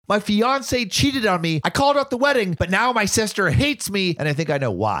My fiance cheated on me. I called off the wedding, but now my sister hates me, and I think I know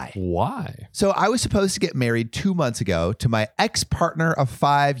why. Why? So I was supposed to get married 2 months ago to my ex-partner of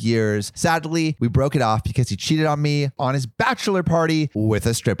 5 years. Sadly, we broke it off because he cheated on me on his bachelor party with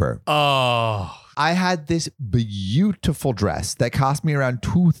a stripper. Oh. I had this beautiful dress that cost me around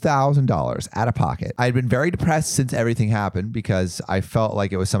 $2,000 out of pocket. I had been very depressed since everything happened because I felt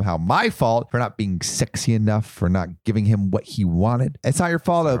like it was somehow my fault for not being sexy enough, for not giving him what he wanted. It's not your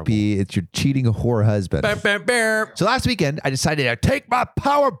fault, OP. It's your cheating whore husband. So last weekend, I decided to take my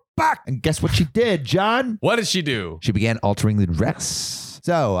power back. And guess what she did, John? What did she do? She began altering the dress.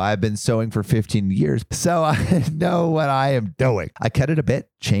 So I've been sewing for 15 years, so I know what I am doing. I cut it a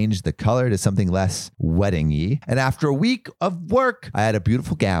bit, changed the color to something less wedding-y, and after a week of work, I had a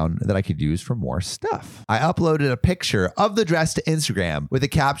beautiful gown that I could use for more stuff. I uploaded a picture of the dress to Instagram with a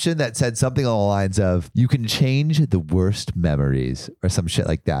caption that said something along the lines of, "You can change the worst memories," or some shit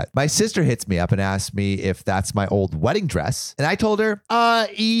like that. My sister hits me up and asks me if that's my old wedding dress, and I told her,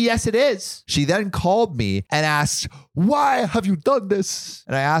 yes, it is. She then called me and asked, "Why have you done this?"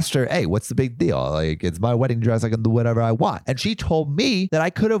 And I asked her, "Hey, what's the big deal? Like, it's my wedding dress. I can do whatever I want." And she told me that I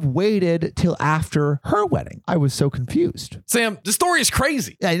could have waited till after her wedding. I was so confused. Sam, the story is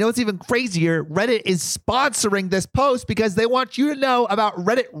crazy. Yeah, you know what's even crazier? Reddit is sponsoring this post because they want you to know about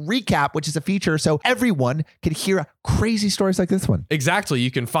Reddit Recap, which is a feature so everyone can hear crazy stories like this one. Exactly.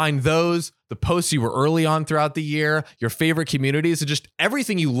 You can find those, the posts you were early on throughout the year, your favorite communities, and just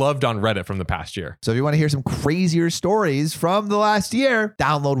everything you loved on Reddit from the past year. So if you want to hear some crazier stories from the last year,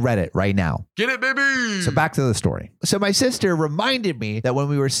 download Reddit right now. Get it, baby. So back to the story. So my sister reminded me that when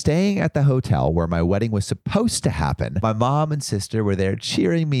we were staying at the hotel where my wedding was supposed to happen, my mom and sister were there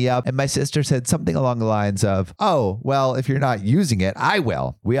cheering me up. And my sister said something along the lines of, "Oh, well, if you're not using it, I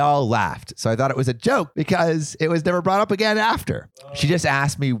will." We all laughed. So I thought it was a joke because it was never brought up again after. She just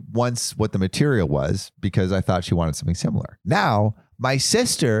asked me once what the material was because I thought she wanted something similar. Now, my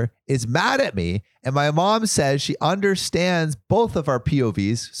sister is mad at me, and my mom says she understands both of our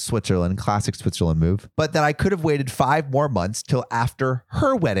POVs, Switzerland, classic Switzerland move, but that I could have waited 5 more months till after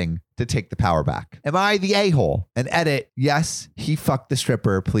her wedding to take the power back. Am I the a-hole? And edit, yes, he fucked the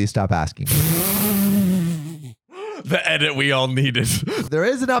stripper. Please stop asking me. The edit we all needed. There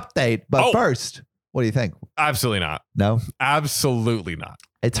is an update, but first, what do you think? Absolutely not. No? Absolutely not.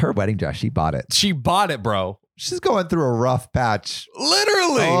 It's her wedding dress. She bought it. She bought it, bro. She's going through a rough patch.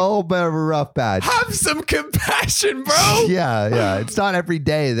 Literally. A little bit of a rough patch. Have some compassion, bro. Yeah. It's not every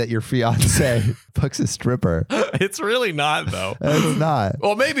day that your fiance fucks a stripper. It's really not, though. It's not.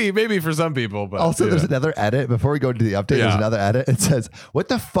 Well, maybe for some people, but also there's another edit before we go into the update. Yeah. There's another edit. It says, "What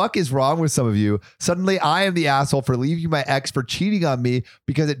the fuck is wrong with some of you? Suddenly I am the asshole for leaving my ex for cheating on me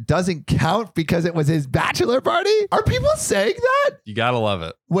because it doesn't count because it was his bachelor party." Are people saying that? You gotta love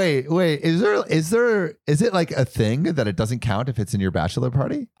it. Wait. Is it like a thing that it doesn't count if it's in your bachelor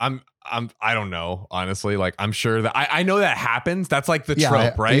party? I don't know, honestly. Like, I'm sure that I know that happens. That's like the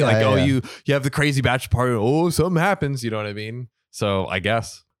trope, right? Yeah, like, you have the crazy bachelor party. Oh, something happens. You know what I mean? So I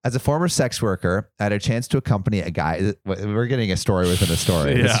guess. As a former sex worker, I had a chance to accompany a guy. We're getting a story within a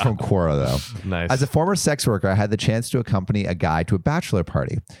story. Yeah. This is from Quora, though. Nice. As a former sex worker, I had the chance to accompany a guy to a bachelor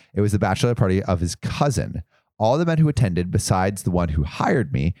party. It was the bachelor party of his cousin. All the men who attended, besides the one who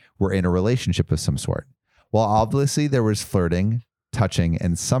hired me, were in a relationship of some sort. While obviously there was flirting, touching,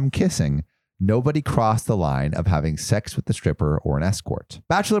 and some kissing, nobody crossed the line of having sex with the stripper or an escort.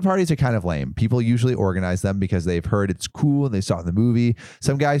 Bachelor parties are kind of lame. People usually organize them because they've heard it's cool and they saw it in the movie.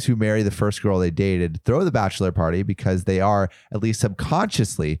 Some guys who marry the first girl they dated throw the bachelor party because they are, at least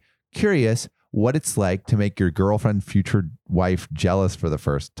subconsciously, curious what it's like to make your girlfriend, future wife jealous for the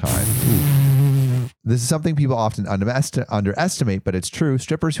first time. This is something people often underestimate, but it's true.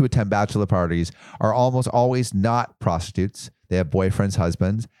 Strippers who attend bachelor parties are almost always not prostitutes. They have boyfriends,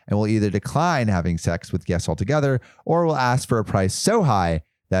 husbands, and will either decline having sex with guests altogether or will ask for a price so high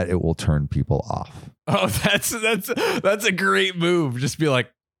that it will turn people off. Oh, that's a great move. Just be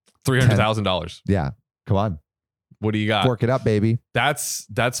like $300,000. Yeah. Come on. What do you got? Fork it up, baby. That's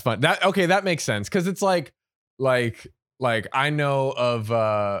fun. That makes sense. Cause it's like I know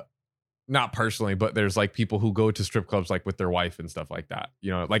of, not personally, but there's like people who go to strip clubs like with their wife and stuff like that.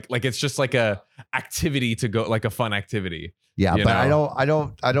 You know, like it's just like a activity to go, like a fun activity. Yeah, but know? I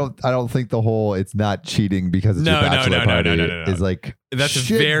don't think the whole it's not cheating because it's your bachelor party is like that's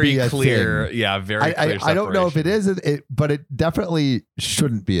very clear. Thing. Yeah, very clear. I don't know if it is, but it definitely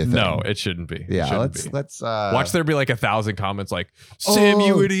shouldn't be a thing. No, it shouldn't be. Yeah, let's watch there be like 1,000 comments like, Sam,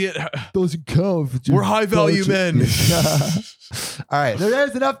 you idiot. Doesn't count. We're high value men. All right,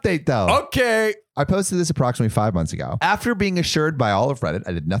 there's an update though. Okay. I posted this approximately 5 months ago. After being assured by all of Reddit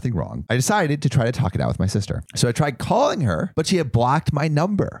I did nothing wrong, I decided to try to talk it out with my sister. So I tried calling her, but she had blocked my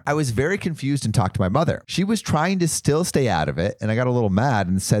number. I was very confused and talked to my mother. She was trying to still stay out of it, and I got a little mad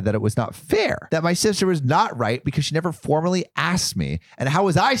and said that it was not fair, that my sister was not right because she never formally asked me, and how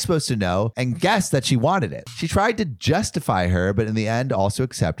was I supposed to know and guess that she wanted it? She tried to justify her, but in the end also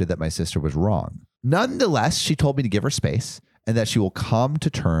accepted that my sister was wrong. Nonetheless, she told me to give her space and that she will come to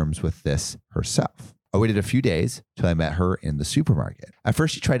terms with this herself. I waited a few days till I met her in the supermarket. At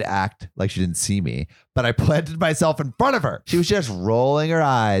first, she tried to act like she didn't see me, but I planted myself in front of her. She was just rolling her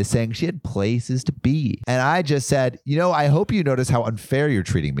eyes, saying she had places to be. And I just said, I hope you notice how unfair you're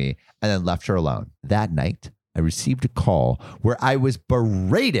treating me, and then left her alone. That night, I received a call where I was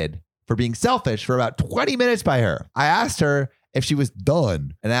berated for being selfish for about 20 minutes by her. I asked her if she was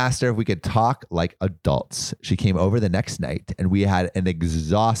done and asked her if we could talk like adults. She came over the next night and we had an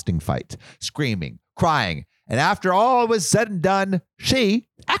exhausting fight, screaming, crying. And after all was said and done, she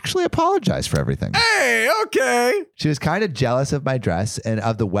actually apologized for everything. Hey, okay. She was kind of jealous of my dress and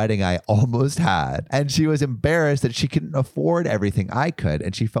of the wedding I almost had. And she was embarrassed that she couldn't afford everything I could.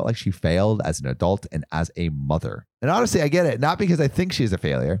 And she felt like she failed as an adult and as a mother. And honestly, I get it. Not because I think she's a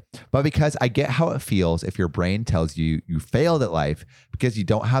failure, but because I get how it feels if your brain tells you you failed at life because you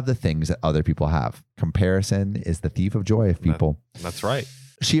don't have the things that other people have. Comparison is the thief of joy of people. That's right.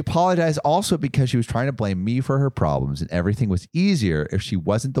 She apologized also because she was trying to blame me for her problems and everything was easier if she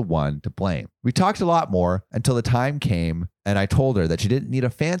wasn't the one to blame. We talked a lot more until the time came and I told her that she didn't need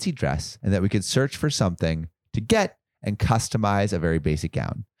a fancy dress and that we could search for something to get and customize a very basic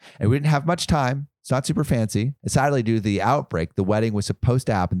gown. And we didn't have much time. It's not super fancy. And sadly, due to the outbreak, the wedding was supposed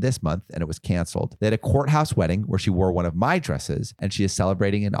to happen this month and it was canceled. They had a courthouse wedding where she wore one of my dresses and she is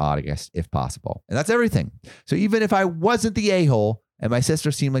celebrating in August if possible. And that's everything. So even if I wasn't the a-hole, and my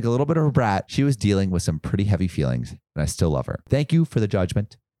sister seemed like a little bit of a brat, she was dealing with some pretty heavy feelings, and I still love her. Thank you for the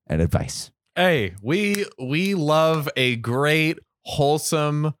judgment and advice. Hey, we love a great,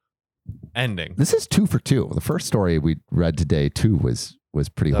 wholesome ending. This is 2 for 2. The first story we read today, too, was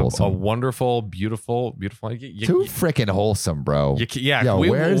pretty wholesome. A wonderful, beautiful. 2 freaking wholesome, bro. Yeah. Yo,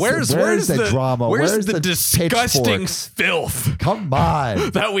 where's the drama? Where's the disgusting pitchforks? filth? Come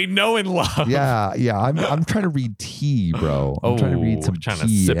on. That we know and love. Yeah. I'm trying to read tea, bro. I'm trying to read some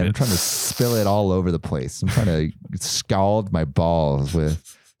tea. I'm trying to spill it all over the place. I'm trying to scald my balls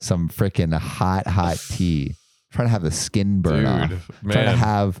with some freaking hot tea. I'm trying to have the skin burn off. Man. Trying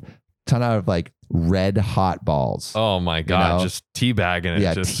to have like red hot balls. Oh my God. Just teabagging it.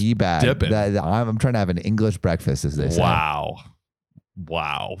 Yeah, just teabag. dip it. I'm trying to have an English breakfast, as they say. Wow.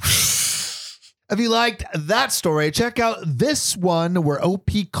 If you liked that story, check out this one where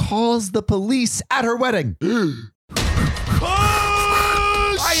OP calls the police at her wedding.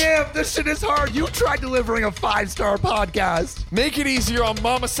 This shit is hard. You tried delivering a 5-star podcast. Make it easier on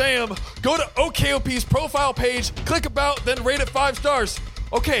Mama Sam. Go to OKOP's profile page, click about, then rate it 5 stars.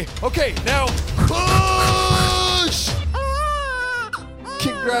 Okay, now push!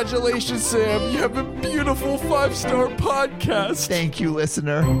 Congratulations, Sam. You have a beautiful 5-star podcast. Thank you,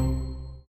 listener.